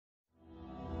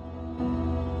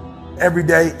every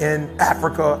day in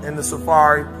Africa in the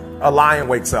safari, a lion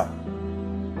wakes up.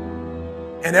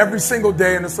 And every single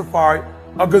day in the safari,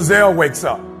 a gazelle wakes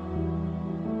up.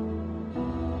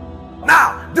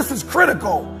 Now, this is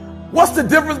critical. What's the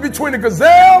difference between a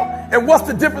gazelle and what's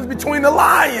the difference between the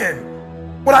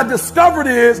lion? What I discovered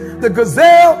is the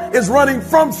gazelle is running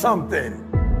from something.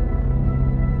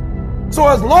 So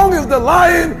as long as the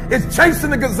lion is chasing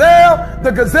the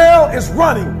gazelle is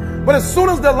running. But as soon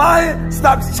as the lion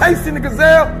stops chasing the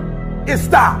gazelle, it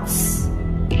stops.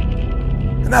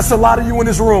 And that's a lot of you in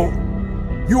this room.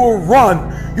 You will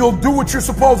run. You'll do what you're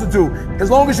supposed to do. As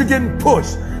long as you're getting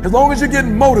pushed, as long as you're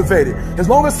getting motivated, as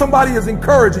long as somebody is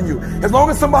encouraging you, as long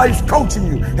as somebody's coaching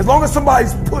you, as long as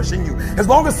somebody's pushing you, as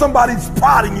long as somebody's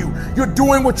prodding you, you're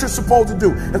doing what you're supposed to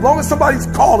do. As long as somebody's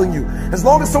calling you, as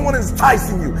long as someone is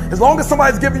enticing you, as long as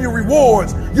somebody's giving you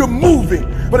rewards, you're moving.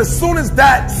 But as soon as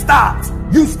that stops,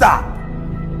 you stop.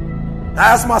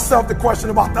 I asked myself the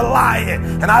question about the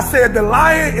lion, and I said the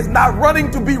lion is not running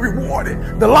to be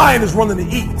rewarded. The lion is running to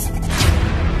eat.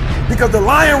 Because the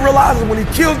lion realizes when he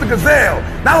kills the gazelle,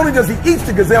 not only does he eat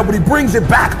the gazelle, but he brings it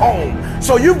back home.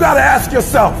 So you've got to ask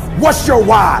yourself, what's your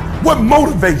why? What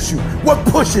motivates you? What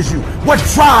pushes you? What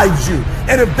drives you?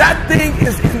 And if that thing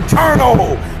is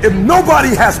internal, if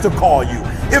nobody has to call you,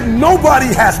 if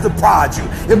nobody has to prod you,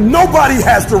 if nobody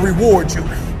has to reward you,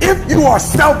 if you are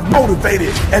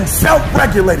self-motivated and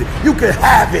self-regulated, you can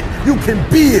have it, you can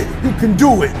be it, you can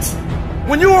do it.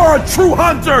 When you are a true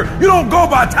hunter, you don't go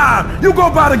by time, you go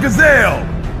by the gazelle.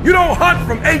 You don't hunt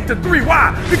from 8 to 3.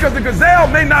 Why? Because the gazelle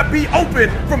may not be open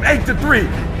from 8 to 3.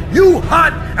 You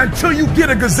hunt until you get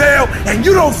a gazelle, and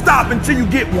you don't stop until you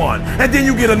get one. And then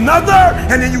you get another,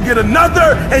 and then you get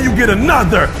another, and you get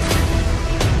another.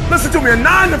 Listen to me, a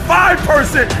 9 to 5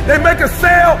 person, they make a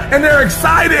sale and they're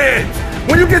excited.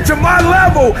 When you get to my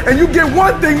level and you get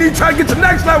one thing, then you try to get to the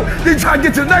next level, then you try to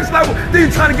get to the next level, then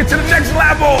you try to get to the next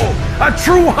level. A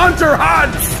true hunter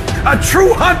hunts. A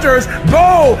true hunter's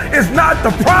goal is not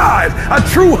the prize. A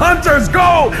true hunter's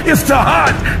goal is to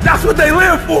hunt. That's what they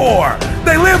live for.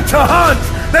 They live to hunt.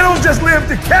 They don't just live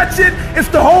to catch it. It's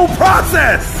the whole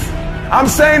process. I'm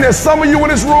saying that some of you in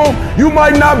this room, you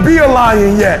might not be a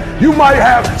lion yet. You might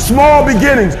have small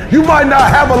beginnings. You might not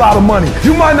have a lot of money.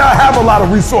 You might not have a lot of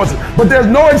resources, but there's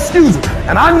no excuses.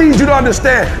 And I need you to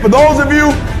understand, for those of you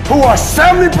who are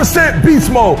 70% beast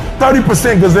mode,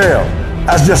 30% gazelle,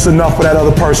 that's just enough for that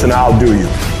other person. I'll do you.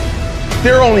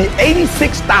 There are only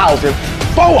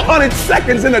 86,400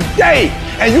 seconds in a day.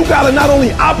 And you gotta not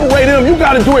only operate in them, you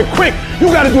gotta do it quick. You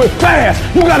gotta do it fast.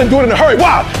 You gotta do it in a hurry.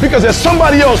 Why? Because there's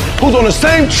somebody else who's on the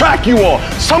same track you on.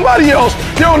 Somebody else,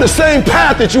 they're on the same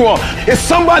path that you on. It's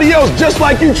somebody else just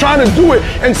like you trying to do it.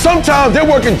 And sometimes they're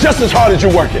working just as hard as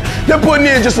you're working. They're putting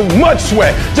in just as much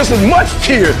sweat, just as much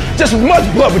tears, just as much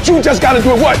blood. But you just gotta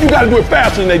do it what? You gotta do it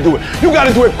faster than they do it. You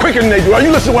gotta do it quicker than they do it. Are you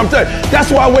listening to what I'm saying?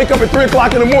 That's why I wake up at 3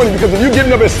 o'clock in the morning, because if you're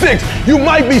getting up at 6, you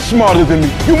might be smarter than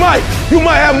me. You might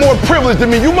have more privilege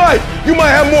than me. You might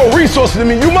have more resources than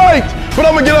me. You might. But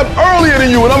I'm gonna get up earlier than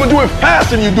you, and I'm gonna do it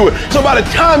faster than you do it. So by the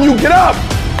time you get up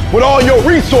with all your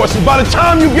resources, by the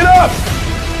time you get up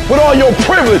with all your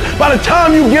privilege, by the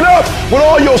time you get up with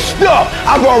all your stuff,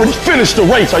 I've already finished the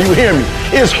race. Are you hearing me?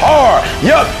 It's hard.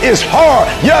 Yup, it's hard.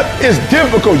 Yup, it's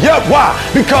difficult. Yup, why?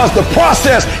 Because the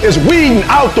process is weeding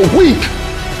out the weak.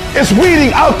 It's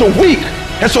weeding out the weak.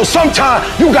 And so sometimes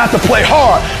you got to play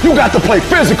hard. You got to play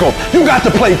physical. You got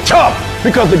to play tough,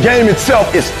 because the game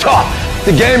itself is tough.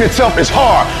 The game itself is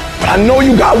hard. But I know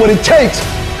you got what it takes.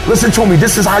 Listen to me,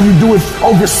 this is how you do it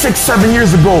over 6-7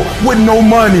 years ago, with no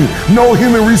money, no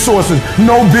human resources,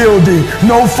 no building,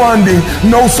 no funding,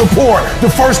 no support. The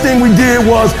first thing we did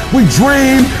was we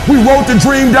dreamed, we wrote the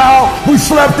dream down, we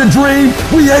slept the dream,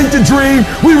 we ate the dream,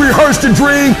 we rehearsed the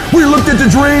dream, we looked at the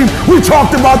dream, we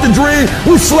talked about the dream,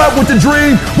 we slept with the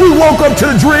dream, we woke up to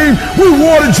the dream, we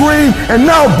wore the dream, and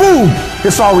now boom,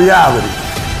 it's our reality.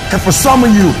 And for some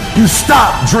of you, you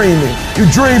stop dreaming. You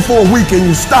dream for a week and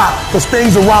you stop because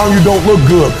things around you don't look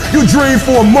good. You dream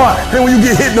for a month, and when you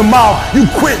get hit in the mouth, you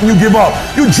quit and you give up.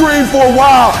 You dream for a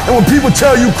while, and when people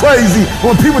tell you crazy,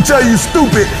 and when people tell you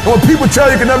stupid, and when people tell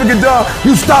you can never get done,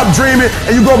 you stop dreaming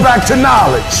and you go back to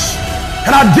knowledge.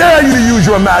 And I dare you to use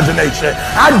your imagination.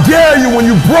 I dare you when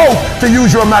you broke to use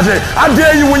your imagination. I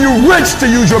dare you when you're rich to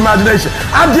use your imagination.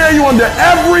 I dare you under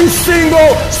every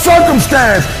single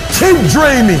circumstance. Keep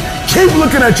dreaming. Keep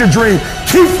looking at your dream.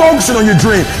 Keep focusing on your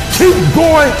dream. Keep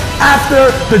going after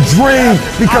the dream,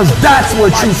 because that's where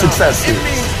true success is. It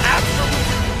means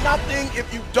absolutely nothing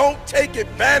if you don't take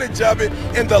advantage of it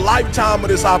in the lifetime of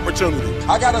this opportunity.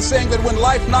 I got a saying that when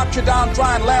life knocks you down,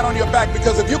 try and land on your back,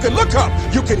 because if you can look up,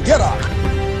 you can get up.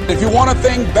 If you want a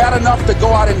thing bad enough to go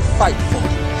out and fight for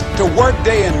it, to work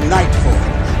day and night for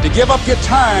it, to give up your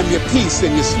time, your peace,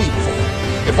 and your sleep for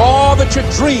it, if all that you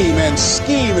dream and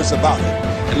scheme is about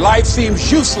it, and life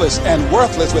seems useless and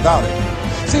worthless without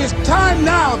it. See, it's time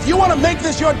now. If you want to make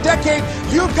this your decade,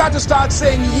 you've got to start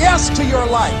saying yes to your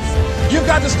life. You've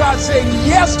got to start saying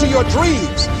yes to your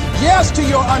dreams, yes to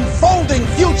your unfolding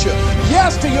future,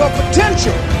 yes to your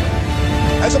potential,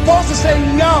 as opposed to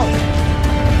saying no.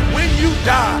 When you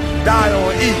die, die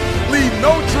on E. Leave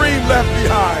no dream left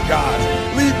behind, guys.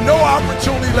 Leave no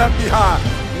opportunity left behind.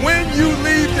 When you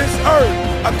leave this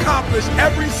earth, accomplish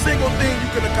every single thing you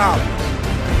can accomplish.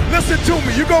 Listen to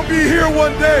me, you're going to be here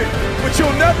one day, but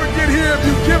you'll never get here if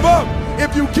you give up,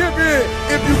 if you give in,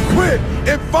 if you quit.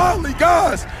 And finally,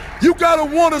 guys, you got to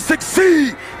want to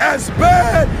succeed as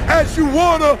bad as you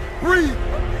want to breathe.